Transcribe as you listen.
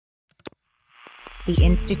The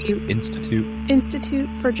Institute. Institute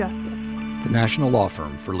for Justice. The National Law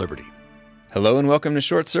Firm for Liberty. Hello and welcome to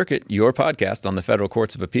Short Circuit, your podcast on the Federal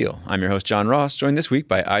Courts of Appeal. I'm your host, John Ross, joined this week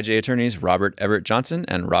by IJ attorneys Robert Everett Johnson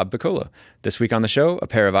and Rob Piccola. This week on the show, a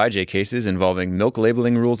pair of IJ cases involving milk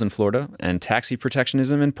labeling rules in Florida and taxi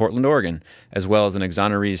protectionism in Portland, Oregon, as well as an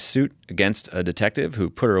exoneree's suit against a detective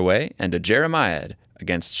who put her away and a Jeremiad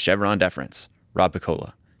against Chevron deference. Rob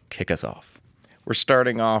Piccola, kick us off. We're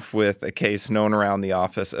starting off with a case known around the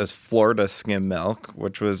office as Florida Skim Milk,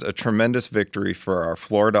 which was a tremendous victory for our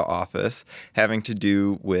Florida office, having to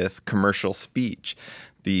do with commercial speech.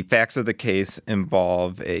 The facts of the case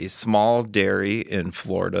involve a small dairy in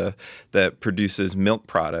Florida that produces milk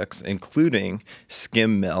products, including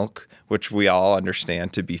skim milk, which we all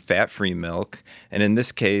understand to be fat-free milk. And in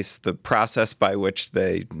this case, the process by which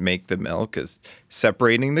they make the milk is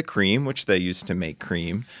separating the cream, which they use to make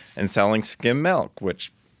cream, and selling skim milk,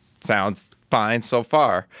 which sounds fine so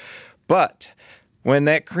far. But when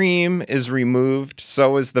that cream is removed,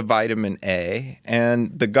 so is the vitamin A,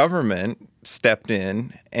 and the government stepped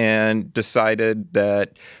in and decided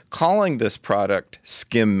that calling this product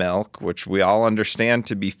skim milk, which we all understand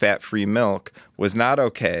to be fat-free milk, was not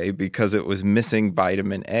okay because it was missing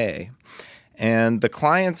vitamin A. And the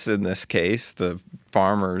clients in this case, the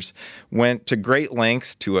farmers, went to great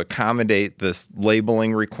lengths to accommodate this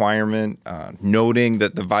labeling requirement, noting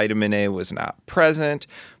that the vitamin A was not present.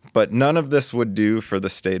 But none of this would do for the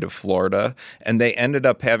state of Florida, and they ended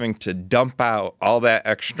up having to dump out all that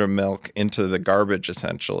extra milk into the garbage,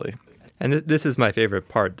 essentially. And this is my favorite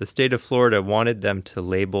part. The state of Florida wanted them to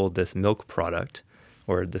label this milk product,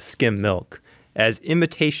 or the skim milk, as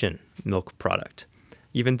imitation milk product,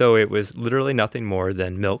 even though it was literally nothing more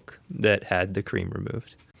than milk that had the cream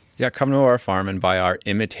removed. Yeah, come to our farm and buy our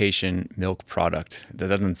imitation milk product. That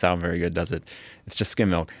doesn't sound very good, does it? It's just skim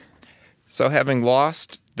milk. So having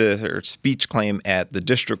lost their speech claim at the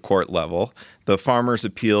district court level, the farmers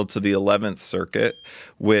appealed to the 11th Circuit,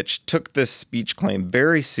 which took this speech claim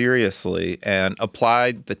very seriously and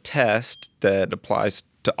applied the test that applies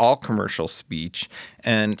to all commercial speech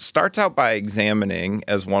and starts out by examining,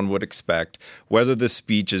 as one would expect, whether the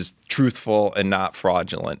speech is truthful and not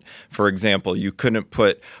fraudulent. For example, you couldn't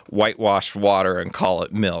put whitewashed water and call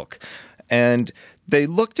it milk. And they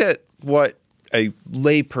looked at what a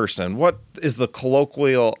layperson, what is the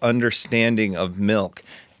colloquial understanding of milk?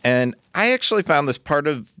 And I actually found this part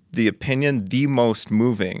of the opinion the most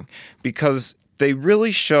moving because they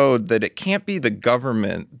really showed that it can't be the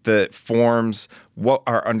government that forms what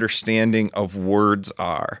our understanding of words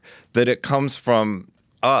are, that it comes from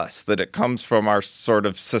us, that it comes from our sort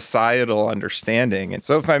of societal understanding. And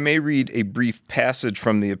so if I may read a brief passage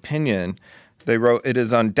from the opinion, they wrote, "It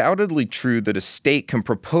is undoubtedly true that a state can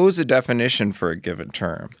propose a definition for a given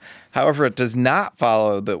term. However, it does not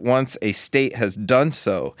follow that once a state has done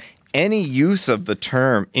so, any use of the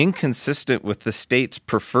term inconsistent with the state's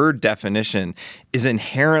preferred definition is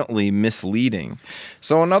inherently misleading."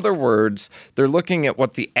 So in other words, they're looking at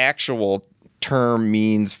what the actual term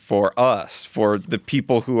means for us, for the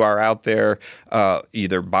people who are out there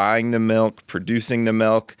either buying the milk, producing the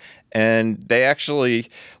milk, and they actually,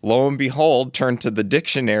 lo and behold, turn to the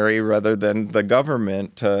dictionary rather than the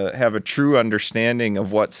government to have a true understanding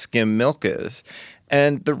of what skim milk is.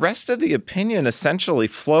 And the rest of the opinion essentially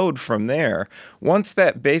flowed from there. Once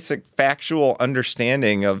that basic factual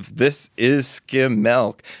understanding of this is skim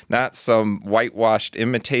milk, not some whitewashed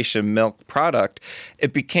imitation milk product,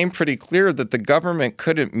 it became pretty clear that the government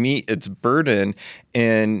couldn't meet its burden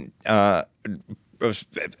in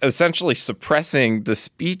essentially suppressing the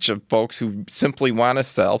speech of folks who simply want to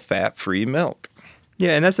sell fat-free milk.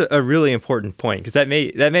 Yeah, and that's a really important point because that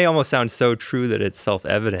may almost sound so true that it's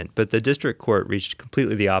self-evident, but the district court reached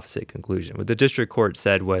completely the opposite conclusion. What the district court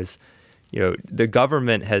said was, the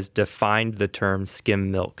government has defined the term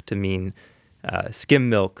skim milk to mean skim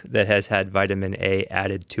milk that has had vitamin A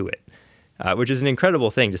added to it, which is an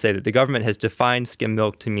incredible thing to say that the government has defined skim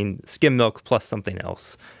milk to mean skim milk plus something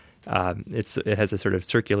else. It has a sort of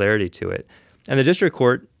circularity to it. And the district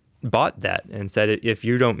court bought that and said if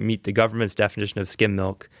you don't meet the government's definition of skim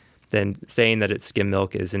milk, then saying that it's skim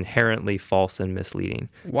milk is inherently false and misleading.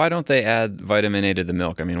 Why don't they add vitamin A to the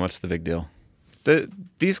milk? I mean, what's the big deal?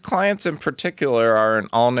 These clients in particular are an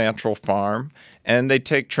all-natural farm, and they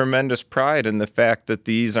take tremendous pride in the fact that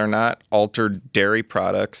these are not altered dairy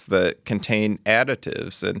products that contain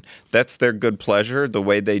additives. And that's their good pleasure, the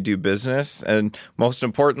way they do business. And most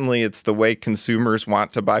importantly, it's the way consumers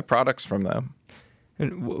want to buy products from them.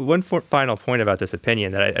 And one final point about this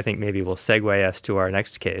opinion that I think maybe will segue us to our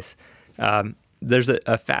next case. There's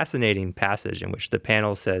a fascinating passage in which the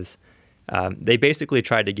panel says, They basically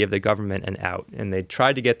tried to give the government an out, and they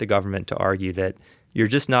tried to get the government to argue that you're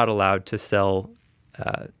just not allowed to sell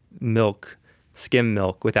milk, skim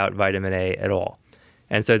milk, without vitamin A at all.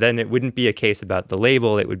 And so then it wouldn't be a case about the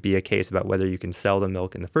label, it would be a case about whether you can sell the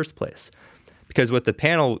milk in the first place. Because what the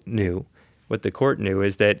panel knew, what the court knew,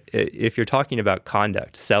 is that if you're talking about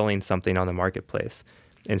conduct, selling something on the marketplace,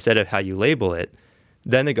 instead of how you label it,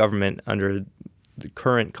 then the government, under the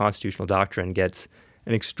current constitutional doctrine, gets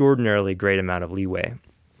an extraordinarily great amount of leeway.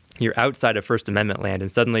 You're outside of First Amendment land,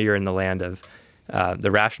 and suddenly you're in the land of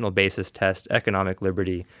the rational basis test, economic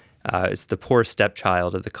liberty. It's the poor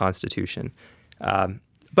stepchild of the Constitution.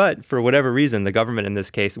 But for whatever reason, the government in this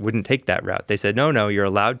case wouldn't take that route. They said, no, you're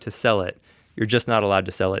allowed to sell it. You're just not allowed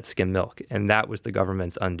to sell it skim milk. And that was the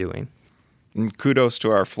government's undoing. And kudos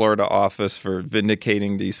to our Florida office for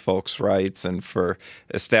vindicating these folks' rights and for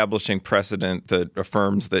establishing precedent that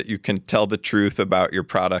affirms that you can tell the truth about your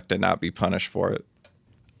product and not be punished for it.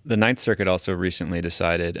 The Ninth Circuit also recently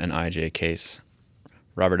decided an IJ case.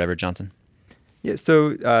 Robert Everett Johnson. Yeah,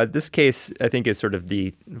 so this case, I think, is sort of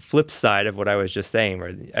the flip side of what I was just saying,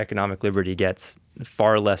 where the economic liberty gets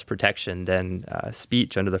far less protection than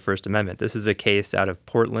speech under the First Amendment. This is a case out of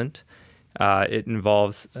Portland. It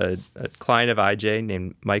involves a client of IJ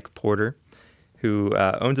named Mike Porter, who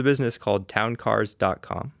owns a business called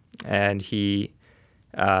towncars.com. And he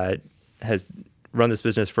has run this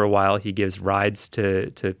business for a while. He gives rides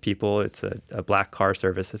to people. It's a black car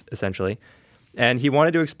service, essentially. And he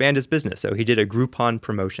wanted to expand his business, so he did a Groupon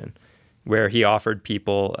promotion where he offered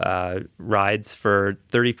people rides for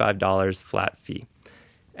 $35 flat fee.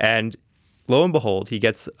 And lo and behold, he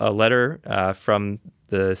gets a letter from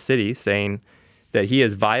the city saying that he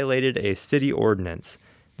has violated a city ordinance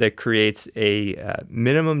that creates a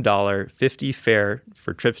minimum $50 fare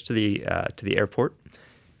for trips to the airport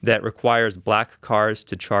that requires black cars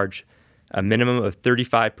to charge a minimum of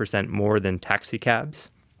 35% more than taxi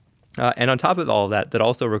cabs. And on top of all of that, that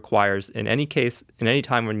also requires, in any case, in any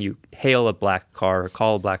time when you hail a black car or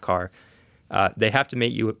call a black car, they have to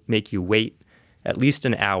make you wait at least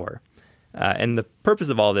an hour. And the purpose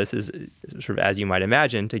of all this is sort of, as you might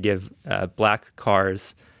imagine, to give black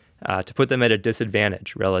cars, to put them at a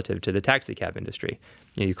disadvantage relative to the taxi cab industry.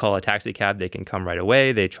 You call a taxi cab, they can come right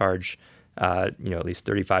away. They charge, at least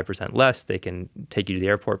 35% less. They can take you to the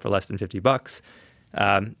airport for less than $50.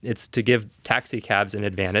 It's to give taxi cabs an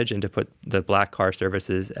advantage and to put the black car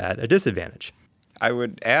services at a disadvantage. I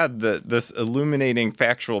would add that this illuminating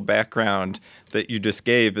factual background that you just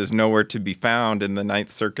gave is nowhere to be found in the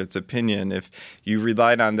Ninth Circuit's opinion. If you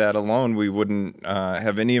relied on that alone, we wouldn't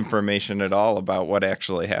have any information at all about what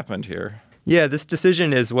actually happened here. Yeah, this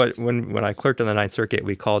decision is what, when I clerked on the Ninth Circuit,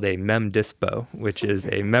 we called a mem dispo, which is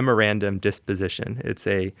a memorandum disposition. It's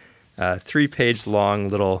a 3-page long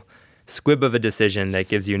little squib of a decision that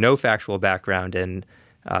gives you no factual background and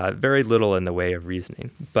very little in the way of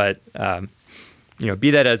reasoning. But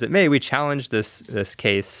be that as it may, we challenged this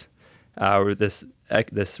case or this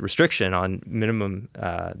restriction on the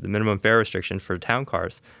minimum fare restriction for town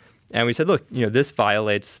cars, and we said, look, this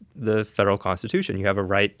violates the federal Constitution. You have a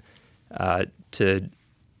right to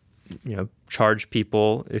charge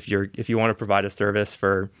people if you want to provide a service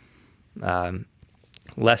for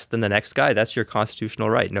less than the next guy. That's your constitutional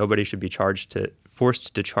right. Nobody should be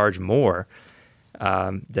forced to charge more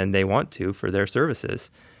than they want to for their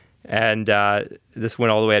services. And this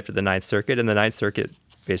went all the way up to the Ninth Circuit, and the Ninth Circuit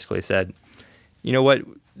basically said, you know what,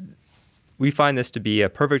 we find this to be a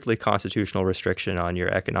perfectly constitutional restriction on your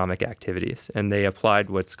economic activities. And they applied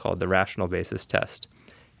what's called the rational basis test.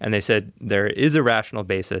 And they said there is a rational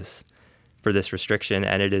basis for this restriction,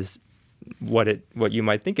 and it is what you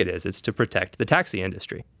might think it is. It's to protect the taxi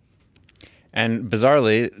industry. And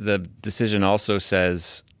bizarrely, the decision also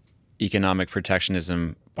says economic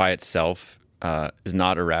protectionism by itself is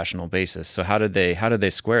not a rational basis. So how did they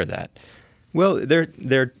square that? Well,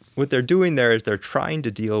 what they're doing there is they're trying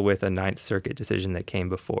to deal with a Ninth Circuit decision that came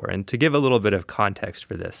before. And to give a little bit of context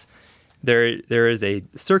for this, there is a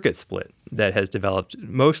circuit split that has developed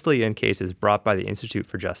mostly in cases brought by the Institute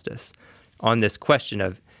for Justice on this question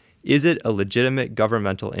of, is it a legitimate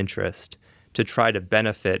governmental interest to try to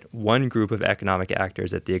benefit one group of economic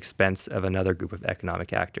actors at the expense of another group of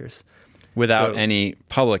economic actors? Without any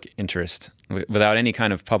public interest, without any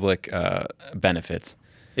kind of public benefits.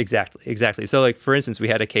 Exactly. So, like, for instance, we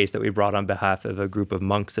had a case that we brought on behalf of a group of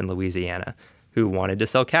monks in Louisiana who wanted to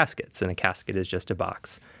sell caskets, and a casket is just a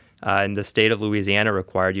box. And the state of Louisiana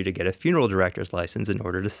required you to get a funeral director's license in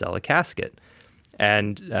order to sell a casket.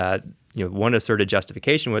 And one asserted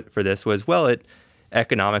justification for this was, well, it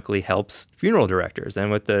economically helps funeral directors. And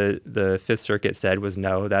what the Fifth Circuit said was,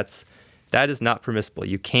 no, that's That is not permissible.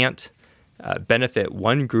 You can't benefit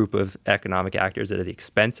one group of economic actors at the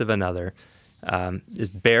expense of another.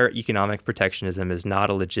 Just bare economic protectionism is not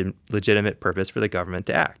a legitimate purpose for the government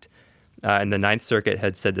to act. And the Ninth Circuit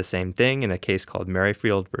had said the same thing in a case called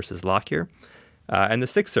Merrifield versus Lockyer. And the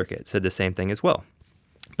Sixth Circuit said the same thing as well.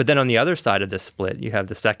 But then on the other side of this split, you have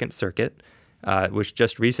the Second Circuit, which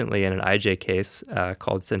just recently in an IJ case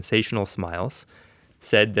called Sensational Smiles,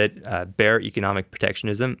 said that bare economic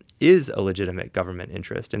protectionism is a legitimate government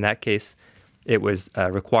interest. In that case, it was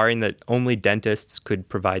requiring that only dentists could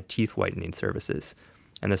provide teeth whitening services.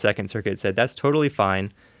 And the Second Circuit said that's totally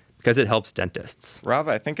fine because it helps dentists. Rob,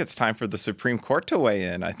 I think it's time for the Supreme Court to weigh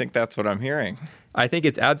in. I think that's what I'm hearing. I think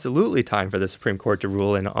it's absolutely time for the Supreme Court to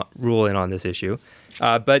rule in on this issue.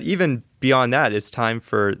 But even beyond that, it's time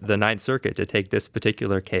for the Ninth Circuit to take this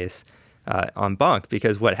particular case en banc,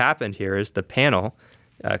 because what happened here is the panel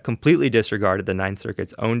completely disregarded the Ninth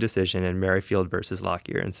Circuit's own decision in Merrifield versus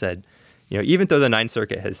Lockyer and said, even though the Ninth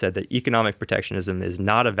Circuit has said that economic protectionism is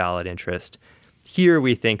not a valid interest, here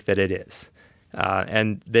we think that it is.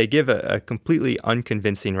 And they give a completely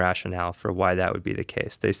unconvincing rationale for why that would be the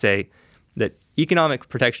case. They say that economic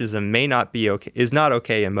protectionism is not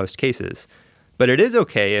okay in most cases, but it is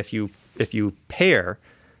okay if you pair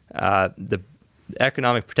the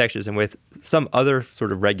economic protectionism with some other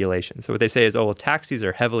sort of regulation. So what they say is, taxis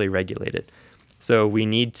are heavily regulated, so we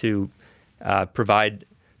need to provide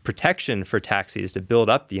protection for taxis to build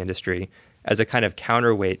up the industry as a kind of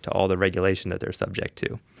counterweight to all the regulation that they're subject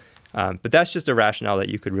to. But that's just a rationale that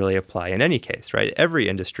you could really apply in any case, right? Every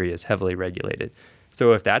industry is heavily regulated.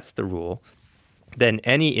 So if that's the rule, then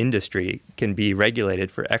any industry can be regulated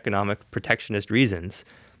for economic protectionist reasons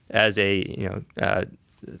as a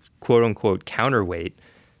quote unquote counterweight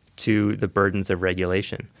to the burdens of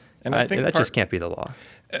regulation. And I think that just can't be the law.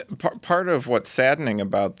 Part of what's saddening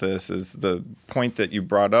about this is the point that you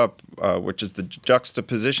brought up, which is the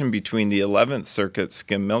juxtaposition between the 11th Circuit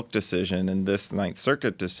skim milk decision and this Ninth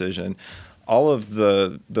Circuit decision. All of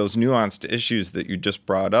those nuanced issues that you just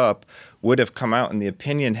brought up would have come out in the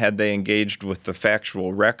opinion had they engaged with the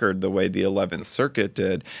factual record the way the 11th Circuit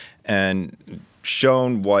did and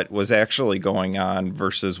shown what was actually going on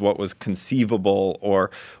versus what was conceivable or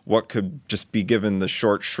what could just be given the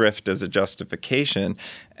short shrift as a justification.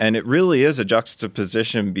 And it really is a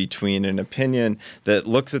juxtaposition between an opinion that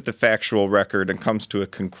looks at the factual record and comes to a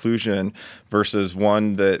conclusion versus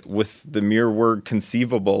one that, with the mere word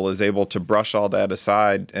conceivable, is able to brush all that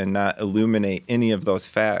aside and not illuminate any of those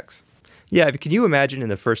facts. Yeah, but can you imagine in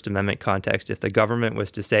the First Amendment context if the government was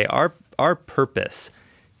to say our purpose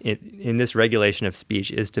in this regulation of speech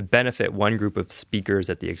is to benefit one group of speakers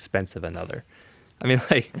at the expense of another? I mean,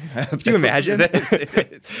 can you imagine?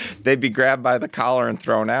 They'd be grabbed by the collar and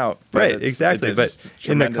thrown out. Right, exactly. But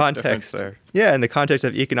in the context, in the context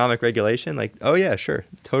of economic regulation, sure,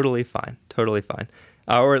 totally fine.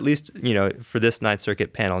 Or at least, for this Ninth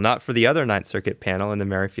Circuit panel, not for the other Ninth Circuit panel in the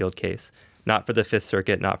Merrifield case, not for the Fifth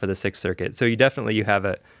Circuit, not for the Sixth Circuit. So you have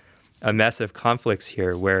a mess of conflicts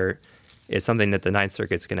here where it's something that the Ninth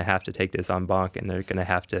Circuit's going to have to take this en banc, and they're going to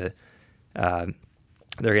have to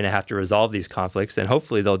resolve these conflicts, and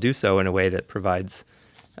hopefully they'll do so in a way that provides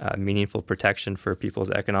meaningful protection for people's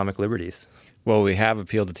economic liberties. Well, we have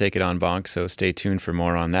appealed to take it en banc, so stay tuned for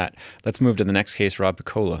more on that. Let's move to the next case, Rob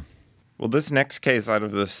Piccola. Well, this next case out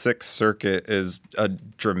of the Sixth Circuit is a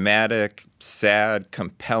dramatic, sad,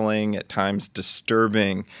 compelling, at times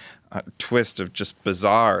disturbing twist of just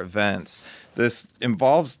bizarre events. This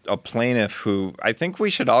involves a plaintiff who I think we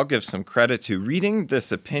should all give some credit to. Reading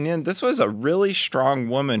this opinion, this was a really strong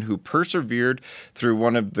woman who persevered through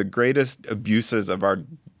one of the greatest abuses of our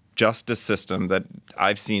justice system that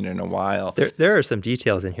I've seen in a while. There are some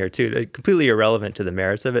details in here, too, completely irrelevant to the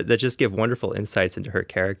merits of it, that just give wonderful insights into her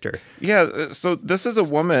character. Yeah, so this is a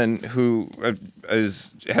woman who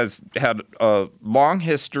has had a long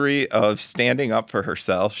history of standing up for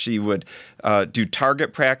herself. She would do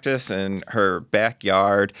target practice in her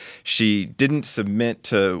backyard. She didn't submit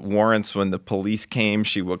to warrants when the police came.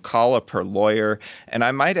 She would call up her lawyer. And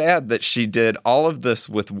I might add that she did all of this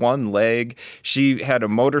with one leg. She had a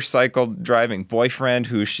motorcycle driving boyfriend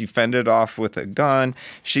who she fended off with a gun.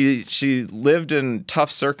 She lived in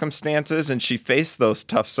tough circumstances, and she faced those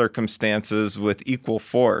tough circumstances with equal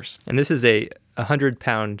force. And this is a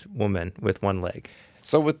 100-pound woman with one leg.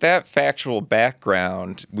 So with that factual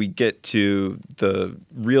background, we get to the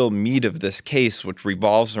real meat of this case, which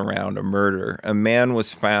revolves around a murder. A man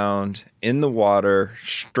was found in the water,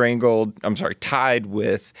 tied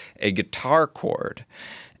with a guitar cord.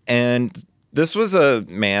 And This was a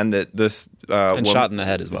man that this and shot in the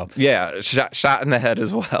head as well. Yeah, shot in the head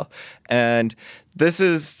as well. And this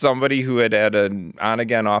is somebody who had an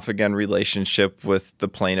on-again, off-again relationship with the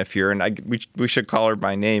plaintiff here. And we should call her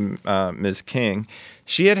by name, Ms. King.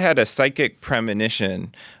 She had a psychic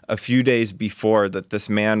premonition a few days before that this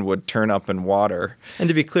man would turn up in water. And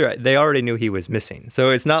to be clear, they already knew he was missing. So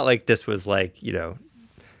it's not like this was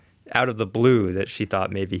out of the blue that she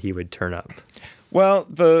thought maybe he would turn up. Well,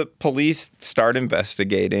 the police start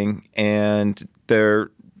investigating, and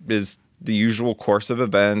there is the usual course of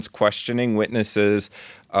events, questioning witnesses,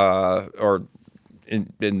 or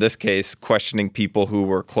in this case, questioning people who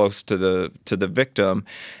were close to the victim.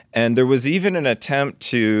 And there was even an attempt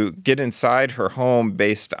to get inside her home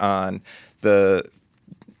based on the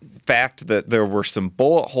fact that there were some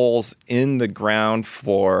bullet holes in the ground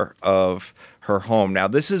floor of her home. Now,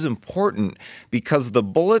 this is important because the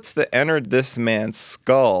bullets that entered this man's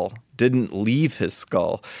skull didn't leave his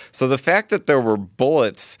skull. So the fact that there were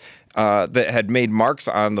bullets that had made marks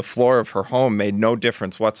on the floor of her home made no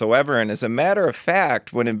difference whatsoever. And as a matter of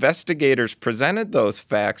fact, when investigators presented those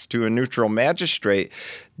facts to a neutral magistrate,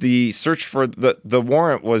 the search for the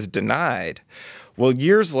warrant was denied. Well,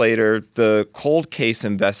 years later, the cold case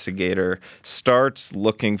investigator starts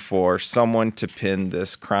looking for someone to pin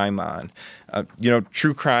this crime on.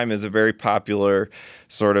 True crime is a very popular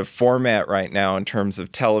sort of format right now in terms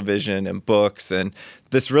of television and books, and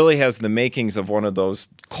this really has the makings of one of those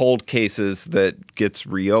cold cases that gets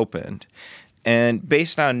reopened. And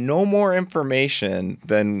based on no more information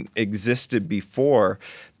than existed before,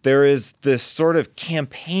 there is this sort of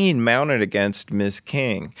campaign mounted against Ms.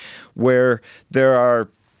 King, where there are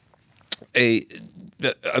a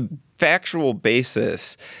factual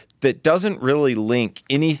basis that doesn't really link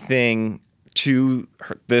anything to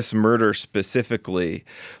this murder specifically,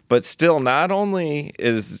 but still not only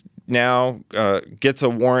is now gets a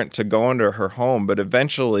warrant to go into her home, but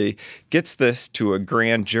eventually gets this to a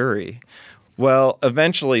grand jury. Well,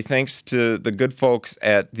 eventually, thanks to the good folks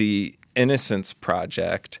at the Innocence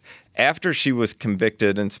Project, after she was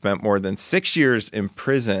convicted and spent more than 6 years in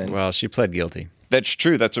prison. Well, she pled guilty. That's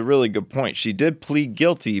true. That's a really good point. She did plead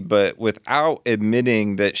guilty, but without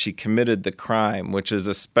admitting that she committed the crime, which is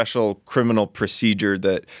a special criminal procedure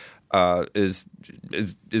that is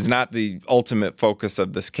not the ultimate focus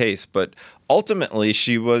of this case. But ultimately,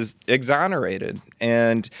 she was exonerated.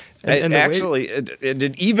 And actually,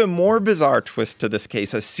 an even more bizarre twist to this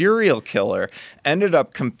case, a serial killer ended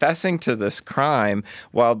up confessing to this crime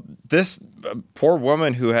while this poor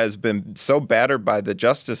woman who has been so battered by the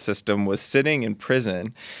justice system was sitting in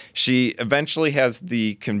prison. She eventually has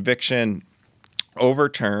the conviction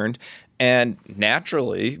overturned and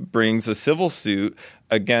naturally brings a civil suit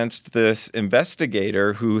against this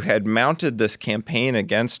investigator who had mounted this campaign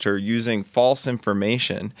against her using false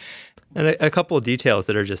information. And a couple of details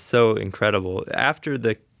that are just so incredible. After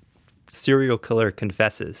the serial killer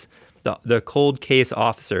confesses, the cold case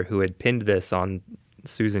officer who had pinned this on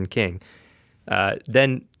Susan King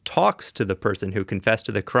then talks to the person who confessed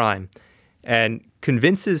to the crime and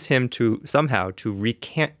convinces him to somehow to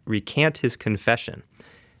recant his confession.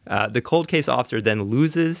 The cold case officer then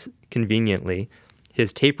loses, conveniently,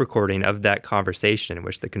 his tape recording of that conversation in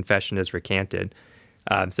which the confession is recanted.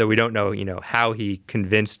 So we don't know, how he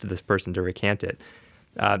convinced this person to recant it.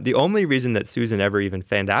 The only reason that Susan ever even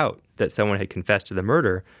found out that someone had confessed to the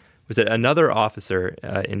murder was that another officer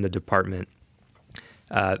in the department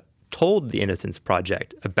told the Innocence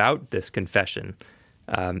Project about this confession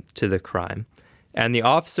to the crime. And the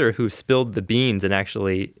officer who spilled the beans and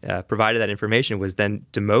actually provided that information was then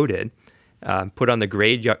demoted, put on the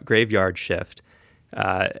graveyard shift,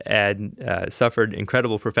 and suffered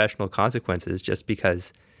incredible professional consequences just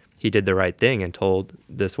because he did the right thing and told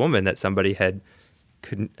this woman that somebody had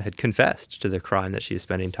confessed to the crime that she was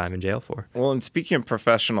spending time in jail for. Well, and speaking of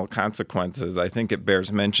professional consequences, I think it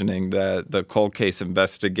bears mentioning that the cold case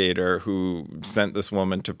investigator who sent this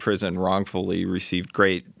woman to prison wrongfully received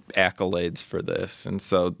great accolades for this. And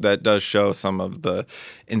so that does show some of the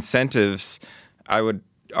incentives, I would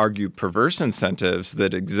argue perverse incentives,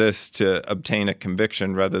 that exist to obtain a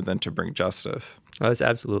conviction rather than to bring justice. Oh, that's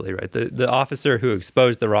absolutely right. The officer who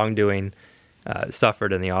exposed the wrongdoing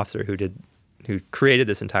suffered, and the officer who created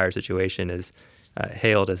this entire situation is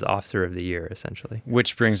hailed as Officer of the Year, essentially.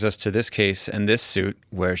 Which brings us to this case and this suit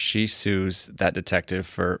where she sues that detective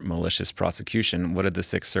for malicious prosecution. What did the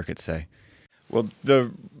Sixth Circuit say? Well,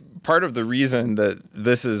 the part of the reason that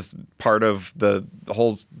this is part of the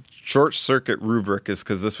whole short circuit rubric is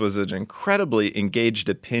because this was an incredibly engaged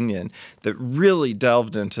opinion that really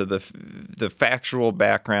delved into the factual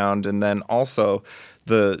background and then also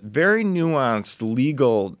the very nuanced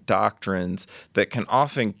legal doctrines that can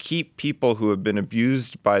often keep people who have been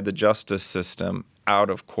abused by the justice system out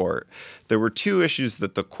of court. There were two issues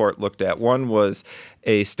that the court looked at. One was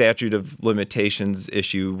a statute of limitations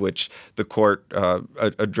issue, which the court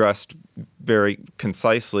addressed very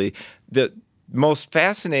concisely. The most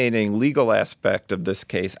fascinating legal aspect of this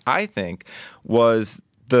case, I think, was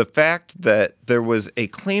the fact that there was a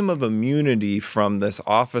claim of immunity from this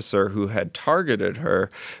officer who had targeted her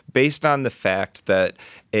based on the fact that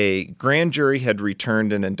a grand jury had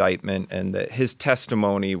returned an indictment and that his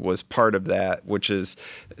testimony was part of that, which is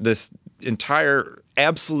this entire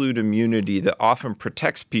absolute immunity that often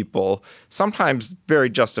protects people, sometimes very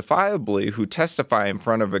justifiably, who testify in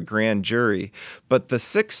front of a grand jury. But the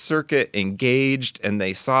Sixth Circuit engaged and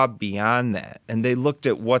they saw beyond that, and they looked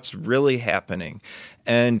at what's really happening.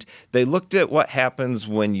 And they looked at what happens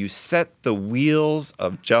when you set the wheels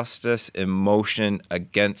of justice in motion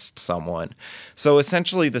against someone. So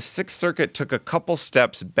essentially, the Sixth Circuit took a couple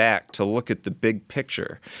steps back to look at the big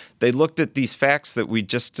picture. They looked at these facts that we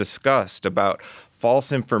just discussed about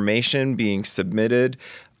false information being submitted,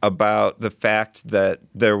 about the fact that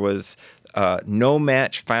there was no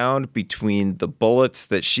match found between the bullets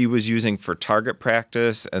that she was using for target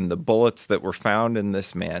practice and the bullets that were found in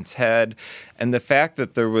this man's head, and the fact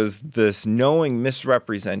that there was this knowing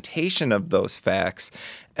misrepresentation of those facts.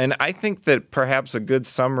 And I think that perhaps a good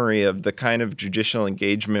summary of the kind of judicial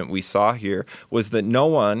engagement we saw here was that no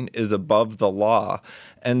one is above the law,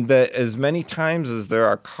 and that as many times as there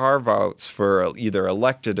are carve-outs for either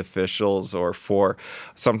elected officials or for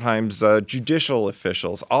sometimes judicial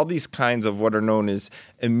officials, all these kinds of what are known as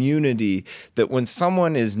immunity, that when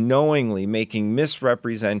someone is knowingly making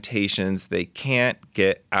misrepresentations, they can't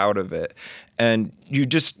get out of it. And you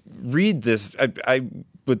just read this, I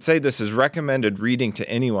would say this is recommended reading to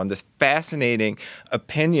anyone, this fascinating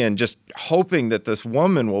opinion, just hoping that this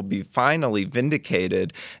woman will be finally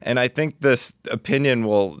vindicated. And I think this opinion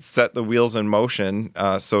will set the wheels in motion,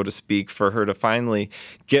 so to speak, for her to finally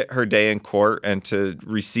get her day in court and to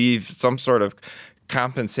receive some sort of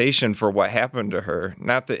compensation for what happened to her.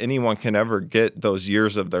 Not that anyone can ever get those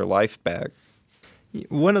years of their life back.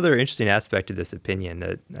 One other interesting aspect of this opinion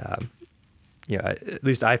that at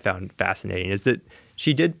least I found fascinating is that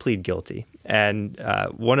she did plead guilty. And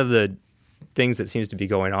one of the things that seems to be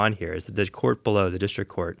going on here is that the court below, the district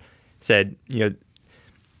court, said,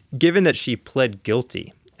 given that she pled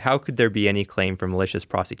guilty, how could there be any claim for malicious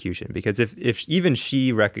prosecution? Because if even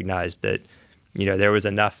she recognized that, there was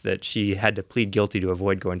enough that she had to plead guilty to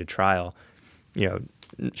avoid going to trial,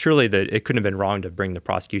 surely it couldn't have been wrong to bring the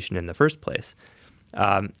prosecution in the first place.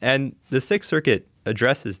 And the Sixth Circuit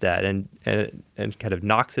addresses that and kind of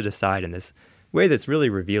knocks it aside in this way that's really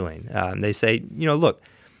revealing. They say, look,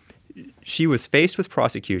 she was faced with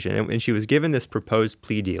prosecution and she was given this proposed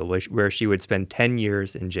plea deal where she would spend 10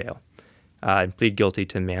 years in jail and plead guilty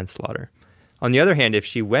to manslaughter. On the other hand, if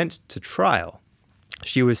she went to trial,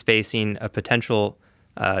 she was facing a potential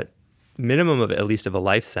minimum of at least of a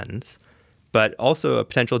life sentence, but also a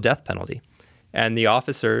potential death penalty. And the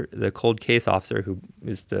officer, the cold case officer, who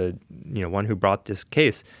is the one who brought this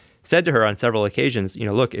case, said to her on several occasions,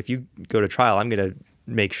 look, if you go to trial, I'm going to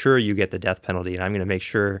make sure you get the death penalty, and I'm going to make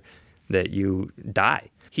sure that you die.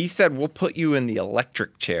 He said, we'll put you in the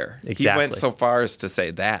electric chair. Exactly. He went so far as to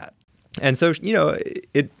say that. And so,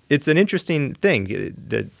 it's an interesting thing.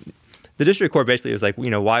 The district court basically was like,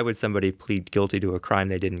 why would somebody plead guilty to a crime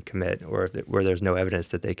they didn't commit or where there's no evidence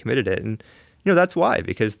that they committed it? And that's why,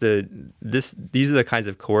 because these are the kinds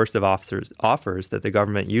of coercive offers that the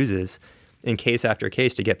government uses in case after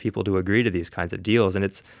case to get people to agree to these kinds of deals. And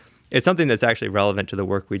it's something that's actually relevant to the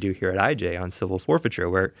work we do here at IJ on civil forfeiture,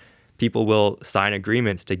 where people will sign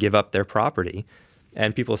agreements to give up their property.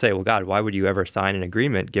 And people say, well, God, why would you ever sign an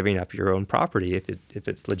agreement giving up your own property if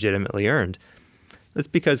it's legitimately earned? That's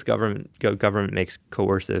because government makes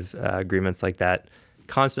coercive agreements like that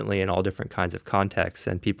constantly in all different kinds of contexts,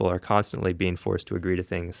 and people are constantly being forced to agree to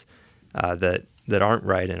things that aren't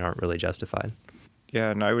right and aren't really justified. Yeah,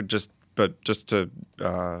 and I would just to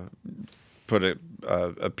put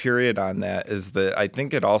a period on that is that I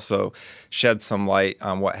think it also sheds some light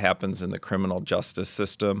on what happens in the criminal justice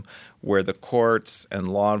system, where the courts and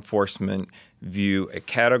law enforcement view a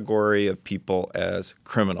category of people as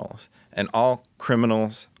criminals, and all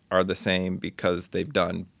criminals are the same because they've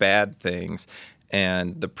done bad things.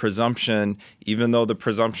 And the presumption, even though the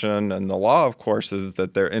presumption and the law, of course, is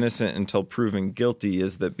that they're innocent until proven guilty,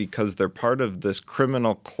 is that because they're part of this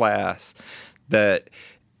criminal class, that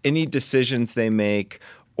any decisions they make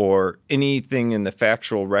or anything in the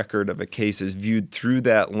factual record of a case is viewed through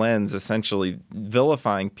that lens, essentially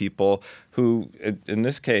vilifying people who, in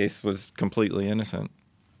this case, was completely innocent.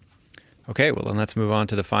 Okay, well, then let's move on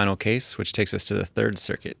to the final case, which takes us to the Third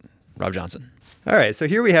Circuit. Rob Johnson. All right, so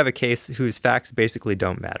here we have a case whose facts basically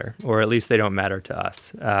don't matter, or at least they don't matter to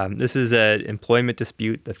us. This is an employment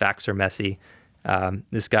dispute. The facts are messy.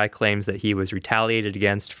 This guy claims that he was retaliated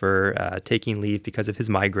against for taking leave because of his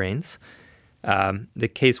migraines. The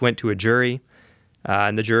case went to a jury,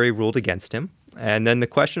 and the jury ruled against him. And then the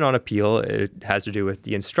question on appeal, it has to do with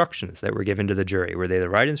the instructions that were given to the jury. Were they the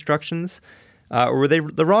right instructions, or were they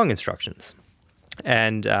the wrong instructions?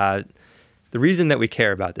 And the reason that we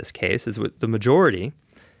care about this case is what the majority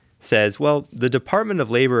says, well, the Department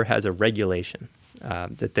of Labor has a regulation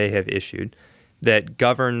that they have issued that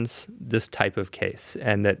governs this type of case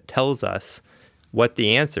and that tells us what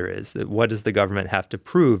the answer is. What does the government have to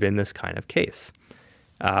prove in this kind of case?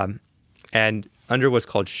 And under what's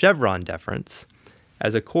called Chevron deference,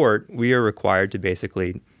 as a court, we are required to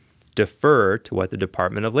basically defer to what the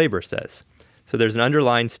Department of Labor says. So there's an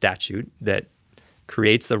underlying statute that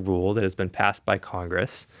creates the rule that has been passed by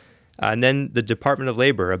Congress. And then the Department of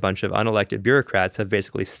Labor, a bunch of unelected bureaucrats, have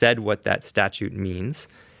basically said what that statute means.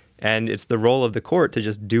 And it's the role of the court to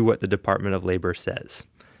just do what the Department of Labor says.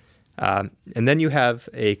 And then you have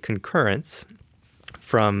a concurrence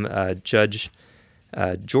from Judge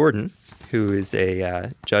Jordan, who is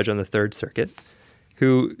a judge on the Third Circuit,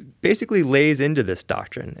 who basically lays into this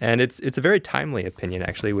doctrine. And it's a very timely opinion,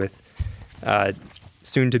 actually, with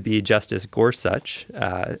soon-to-be Justice Gorsuch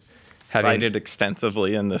cited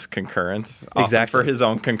extensively in this concurrence, often exactly for his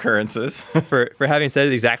own concurrences. for having said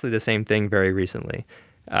exactly the same thing very recently.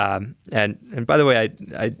 And by the way,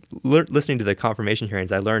 listening to the confirmation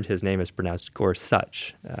hearings, I learned his name is pronounced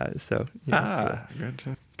Gorsuch. So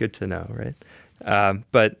good to know, right?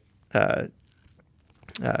 But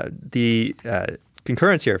the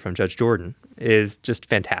concurrence here from Judge Jordan is just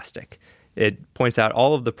fantastic. It points out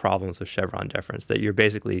all of the problems with Chevron deference, that you're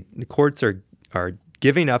basically, the courts are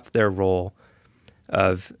giving up their role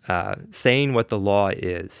of saying what the law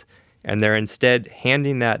is, and they're instead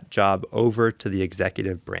handing that job over to the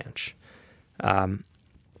executive branch,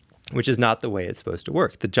 which is not the way it's supposed to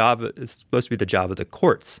work. The job is supposed to be the job of the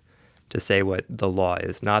courts to say what the law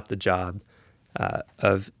is, not the job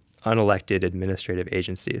of unelected administrative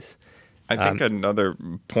agencies. I think another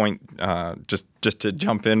point, just to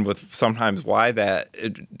jump in with sometimes why that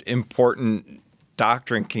important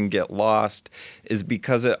doctrine can get lost, is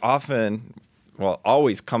because it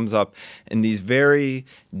always comes up in these very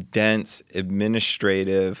dense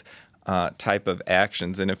administrative type of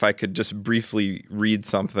actions. And if I could just briefly read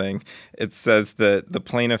something, it says that the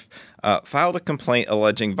plaintiff filed a complaint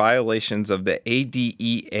alleging violations of the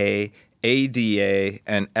ADEA, ADA,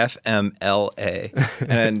 and FMLA.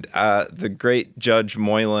 And the great Judge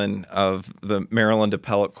Moylan of the Maryland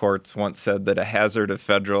Appellate Courts once said that a hazard of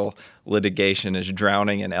federal litigation is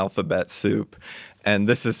drowning in alphabet soup. And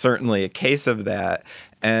this is certainly a case of that.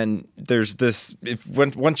 And there's this,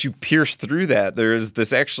 once you pierce through that, there's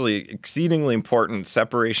this actually exceedingly important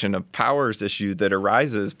separation of powers issue that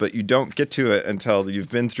arises, but you don't get to it until you've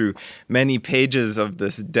been through many pages of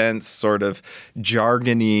this dense sort of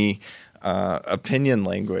jargony opinion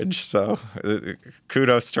language. So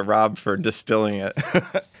kudos to Rob for distilling it.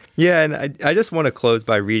 Yeah, and I just want to close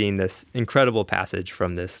by reading this incredible passage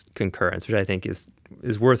from this concurrence, which I think is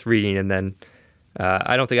worth reading. And then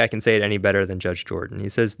I don't think I can say it any better than Judge Jordan. He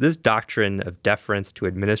says, this doctrine of deference to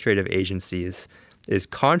administrative agencies is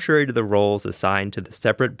contrary to the roles assigned to the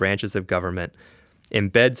separate branches of government,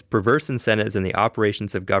 embeds perverse incentives in the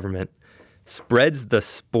operations of government, spreads the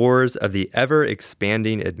spores of the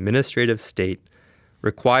ever-expanding administrative state,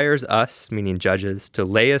 requires us, meaning judges, to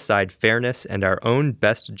lay aside fairness and our own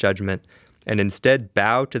best judgment and instead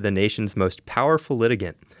bow to the nation's most powerful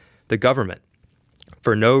litigant, the government,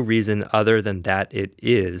 for no reason other than that it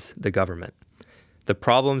is the government. The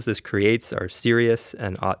problems this creates are serious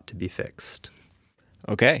and ought to be fixed.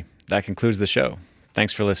 Okay, that concludes the show.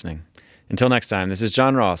 Thanks for listening. Until next time, this is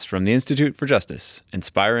John Ross from the Institute for Justice,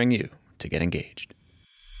 inspiring you to get engaged.